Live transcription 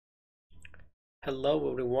Hello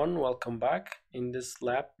everyone, welcome back. In this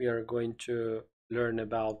lab, we are going to learn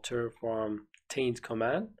about Terraform taint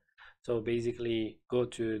command. So basically, go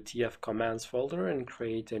to tf commands folder and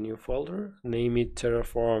create a new folder. Name it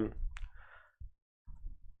Terraform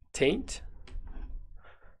taint.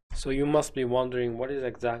 So you must be wondering, what is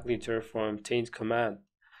exactly Terraform taint command?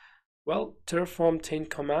 Well, Terraform taint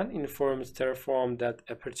command informs Terraform that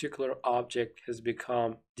a particular object has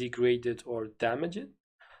become degraded or damaged.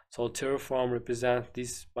 So Terraform represents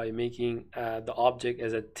this by making the object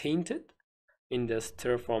as a tainted in this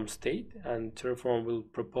Terraform state, and Terraform will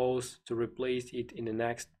propose to replace it in the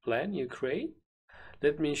next plan you create.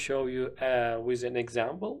 Let me show you with an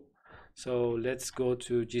example. So let's go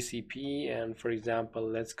to GCP, and for example,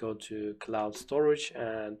 let's go to cloud storage,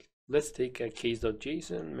 and let's take a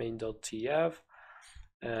case.json, main.tf,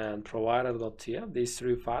 and provider.tf, these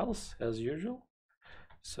three files as usual.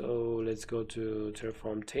 So let's go to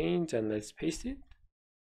Terraform taint and let's paste it.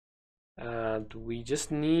 And we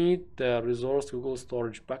just need the resource Google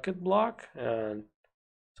storage bucket block, and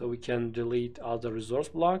so we can delete other resource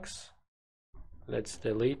blocks. Let's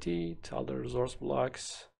delete it, other resource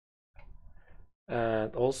blocks.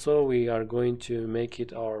 And also we are going to make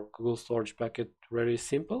it our Google storage bucket very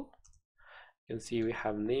simple. You can see we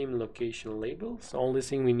have name, location, labels. The only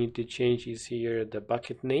thing we need to change is here the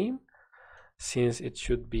bucket name, since it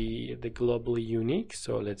should be the globally unique.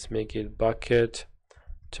 So let's make it bucket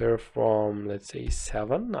Terraform, let's say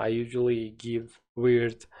 7. I usually give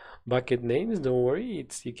weird bucket names, don't worry,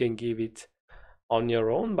 you can give it on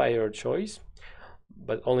your own by your choice,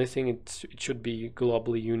 but only thing it should be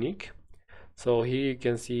globally unique. So here you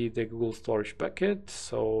can see the Google storage bucket.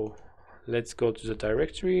 So let's go to the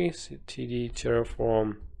directory ctd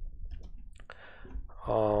terraform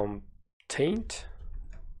taint.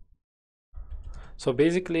 So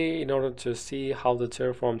basically, in order to see how the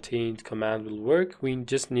Terraform taint command will work, we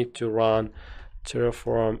just need to run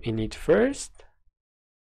Terraform init first.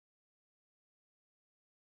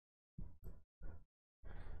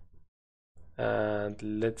 And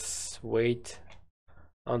let's wait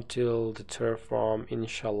until the Terraform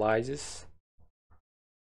initializes.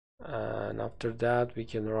 And after that, we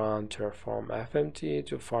can run Terraform fmt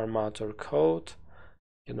to format our code.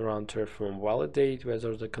 You can run Terraform validate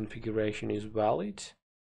whether the configuration is valid.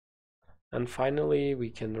 And finally,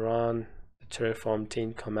 we can run the Terraform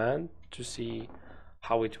taint command to see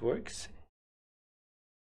how it works.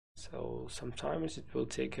 So sometimes it will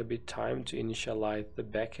take a bit time to initialize the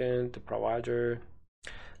backend, the provider.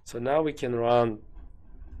 So now we can run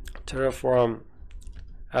Terraform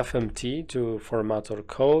fmt to format our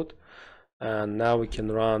code. And now we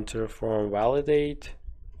can run Terraform validate.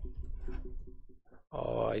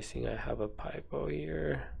 Oh, I think I have a typo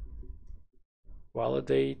here.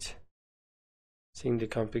 Validate. Seeing the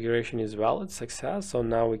configuration is valid, success. So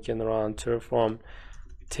now we can run Terraform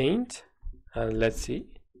taint, and let's see.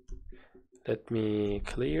 Let me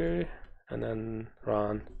clear and then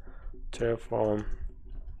run Terraform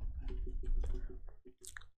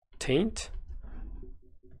taint.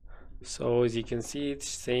 So as you can see, it's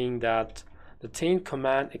saying that the taint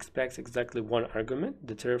command expects exactly one argument,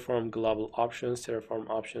 the Terraform global options, Terraform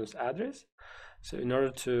options address. So in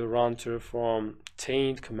order to run Terraform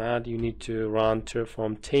taint command, you need to run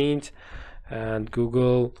Terraform taint and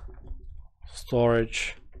Google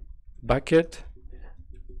storage bucket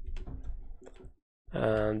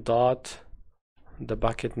and dot the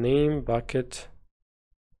bucket name, bucket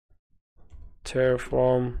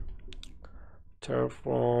Terraform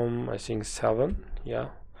I think 7. Yeah,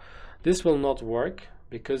 this will not work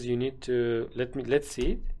because you need to let's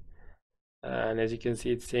see it. And as you can see,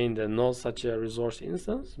 it's saying that no such a resource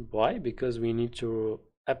instance. Why? Because we need to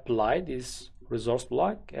apply this resource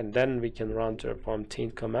block, and then we can run Terraform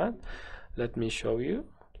taint command. Let me show you.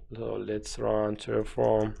 So let's run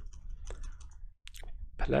Terraform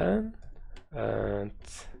plan and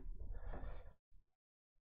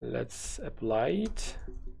let's apply it.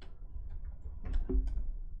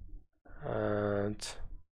 And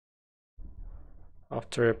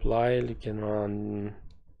after apply, you can run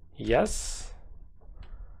yes.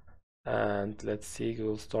 And let's see,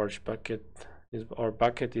 Google storage bucket is, our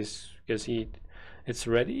bucket is, you can see it's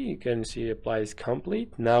ready. You can see apply is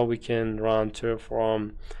complete. Now we can run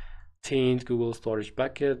Terraform taint Google storage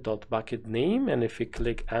bucket dot bucket name, and if we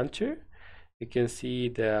click enter, you can see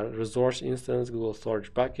the resource instance Google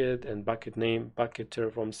storage bucket and bucket name bucket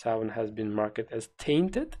Terraform 7 has been marked as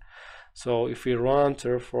tainted. So if we run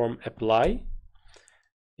Terraform apply,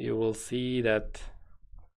 you will see that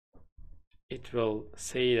it will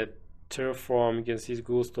say that Terraform, you can see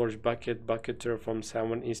Google storage bucket Terraform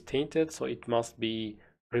 7 is tainted, so it must be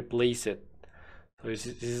replaced. So this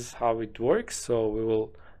is how it works. So we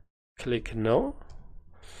will click no.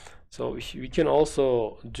 So we can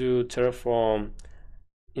also do Terraform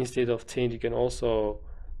instead of taint. You can also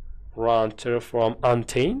run Terraform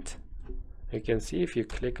untaint. You can see if you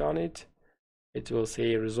click on it, it will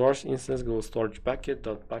say resource instance Google storage bucket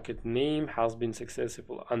dot bucket name has been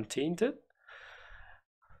successfully untainted.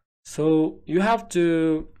 So you have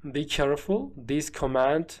to be careful. This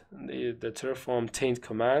command, the Terraform taint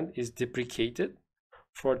command, is deprecated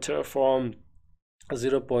for Terraform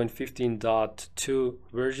 0.15.2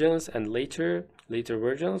 versions and later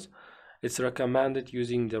versions. It's recommended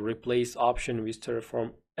using the replace option with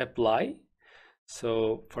Terraform apply.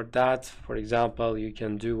 So for that, for example, you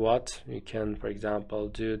can do what? You can, for example,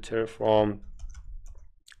 do Terraform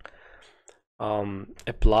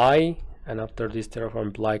apply, and after this Terraform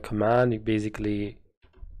apply command, you basically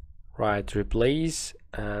write replace,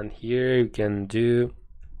 and here you can do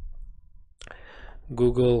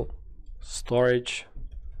Google storage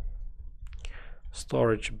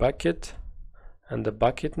bucket, and the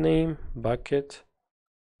bucket name bucket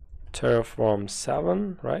Terraform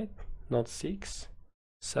 7, right? Not 6,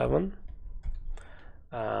 7.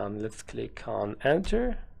 Let's click on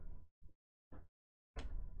enter,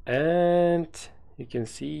 and you can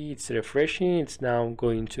see it's refreshing. It's now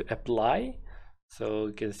going to apply. So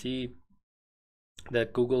you can see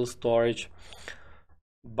that Google storage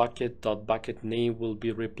bucket name will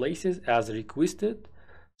be replaced as requested.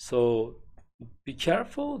 So be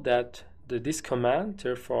careful that this command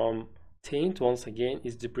Terraform taint once again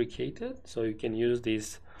is deprecated. So you can use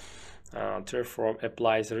this Terraform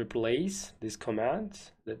applies replace this command.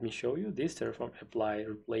 Let me show you this Terraform apply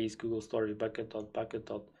replace Google storage bucket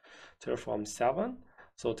Terraform 7.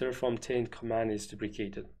 So Terraform taint command is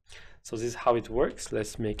deprecated. So this is how it works.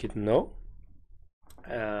 Let's make it no.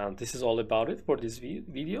 This is all about it for this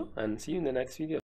video, and see you in the next video.